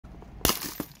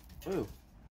Oh.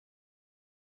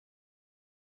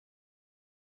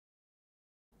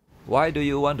 Why do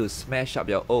you want to smash up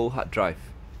your old hard drive?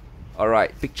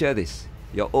 Alright, picture this.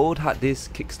 Your old hard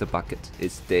disk kicks the bucket.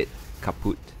 It's dead.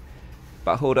 Kaput.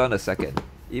 But hold on a second.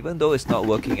 Even though it's not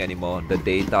working anymore, the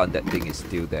data on that thing is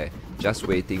still there, just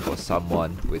waiting for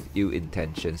someone with ill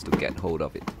intentions to get hold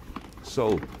of it.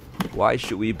 So, why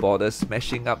should we bother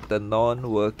smashing up the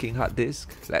non-working hard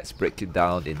disk? Let's break it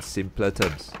down in simpler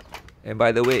terms. And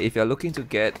by the way, if you're looking to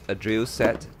get a drill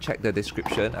set, check the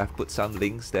description. I've put some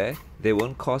links there. They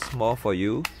won't cost more for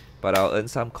you, but I'll earn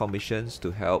some commissions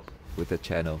to help with the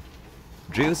channel.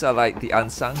 Drills are like the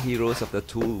unsung heroes of the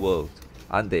tool world,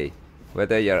 aren't they?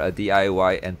 Whether you're a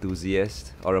DIY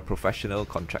enthusiast or a professional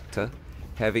contractor,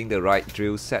 having the right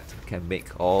drill set can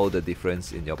make all the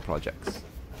difference in your projects.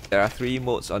 There are 3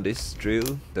 modes on this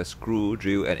drill: the screw,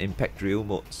 drill and impact drill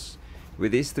modes.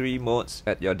 With these 3 modes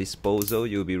at your disposal,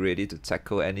 you'll be ready to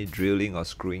tackle any drilling or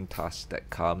screwing task that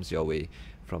comes your way.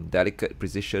 From delicate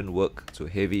precision work to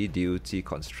heavy duty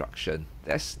construction,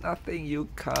 there's nothing you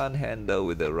can't handle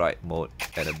with the right mode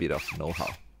and a bit of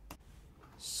know-how.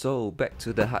 So back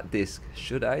to the hard disk.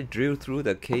 Should I drill through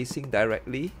the casing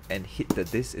directly and hit the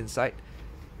disk inside?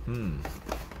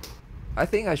 I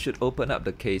think I should open up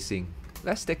the casing.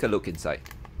 Let's take a look inside.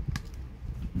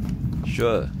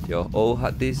 Sure, your old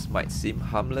hard disk might seem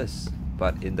harmless,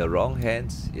 but in the wrong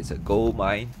hands, it's a gold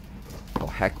mine for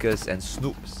hackers and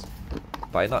snoops.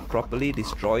 By not properly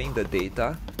destroying the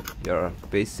data, you're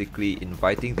basically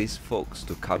inviting these folks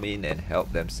to come in and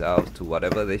help themselves to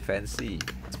whatever they fancy,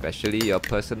 especially your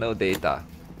personal data.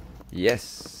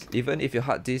 Yes, even if your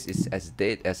hard disk is as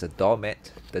dead as a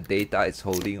doormat, the data it's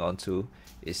holding onto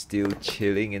is still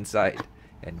chilling inside.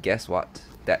 And guess what?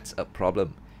 That's a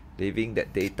problem. Leaving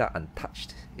that data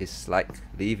untouched is like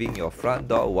leaving your front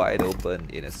door wide open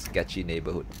in a sketchy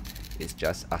neighborhood. It's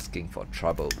just asking for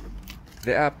trouble.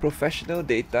 There are professional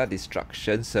data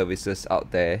destruction services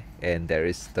out there, and there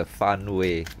is the fun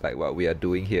way, like what we are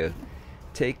doing here.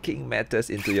 Taking matters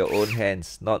into your own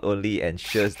hands not only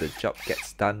ensures the job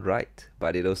gets done right,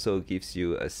 but it also gives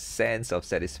you a sense of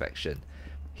satisfaction.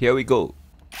 Here we go.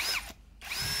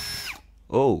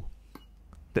 Oh,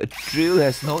 the drill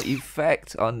has no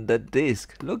effect on the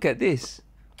disc. Look at this.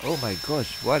 Oh my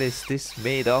gosh, what is this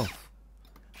made of?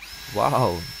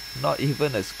 Wow, not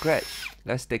even a scratch.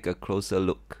 Let's take a closer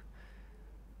look.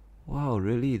 Wow,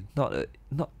 really? Not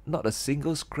a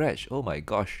single scratch. Oh my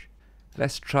gosh.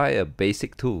 Let's try a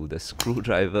basic tool, the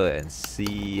screwdriver, and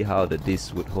see how the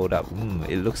disc would hold up.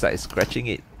 It looks like scratching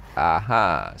it.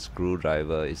 Aha!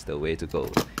 Screwdriver is the way to go.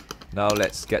 Now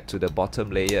let's get to the bottom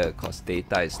layer, cause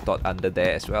data is stored under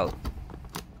there as well.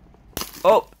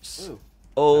 Oops!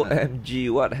 OMG,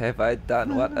 what have I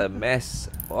done? What a mess.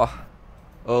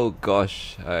 Oh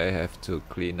gosh, I have to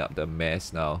clean up the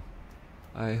mess now.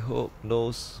 I hope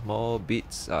no small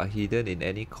bits are hidden in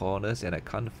any corners and I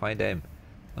can't find them.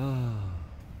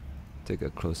 Take a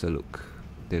closer look.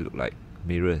 They look like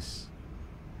mirrors.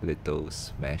 Little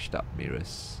smashed up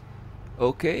mirrors.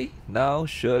 Okay, now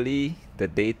surely the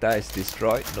data is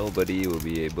destroyed. Nobody will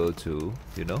be able to,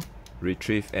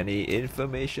 retrieve any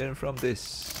information from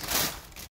this.